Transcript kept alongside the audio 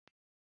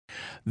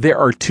There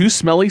are 2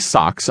 smelly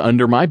socks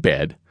under my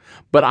bed,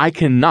 but I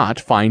cannot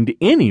find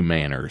any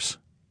Manners.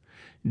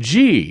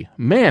 Gee,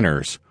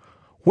 Manners,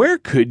 where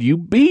could you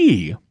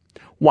be?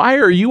 Why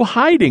are you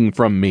hiding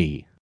from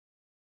me?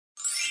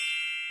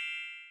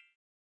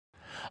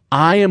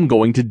 I am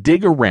going to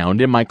dig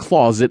around in my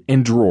closet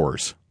and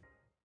drawers.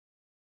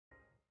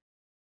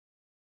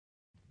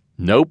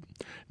 Nope,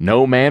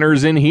 no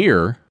Manners in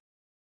here.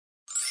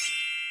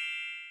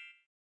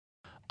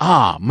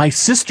 Ah, my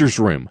sister's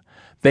room.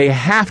 They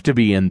have to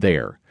be in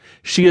there.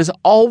 She is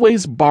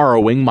always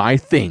borrowing my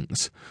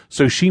things,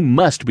 so she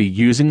must be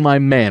using my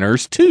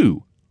Manners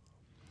too.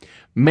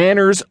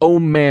 Manners, oh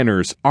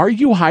Manners, are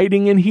you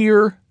hiding in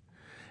here?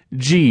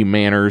 Gee,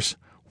 Manners,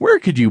 where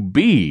could you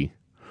be?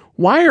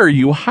 Why are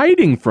you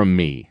hiding from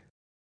me?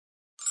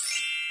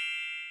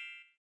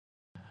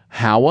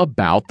 How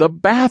about the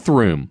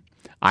bathroom?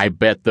 I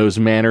bet those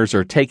Manners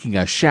are taking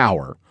a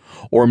shower.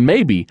 Or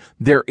maybe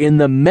they're in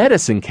the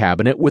medicine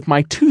cabinet with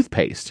my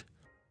toothpaste.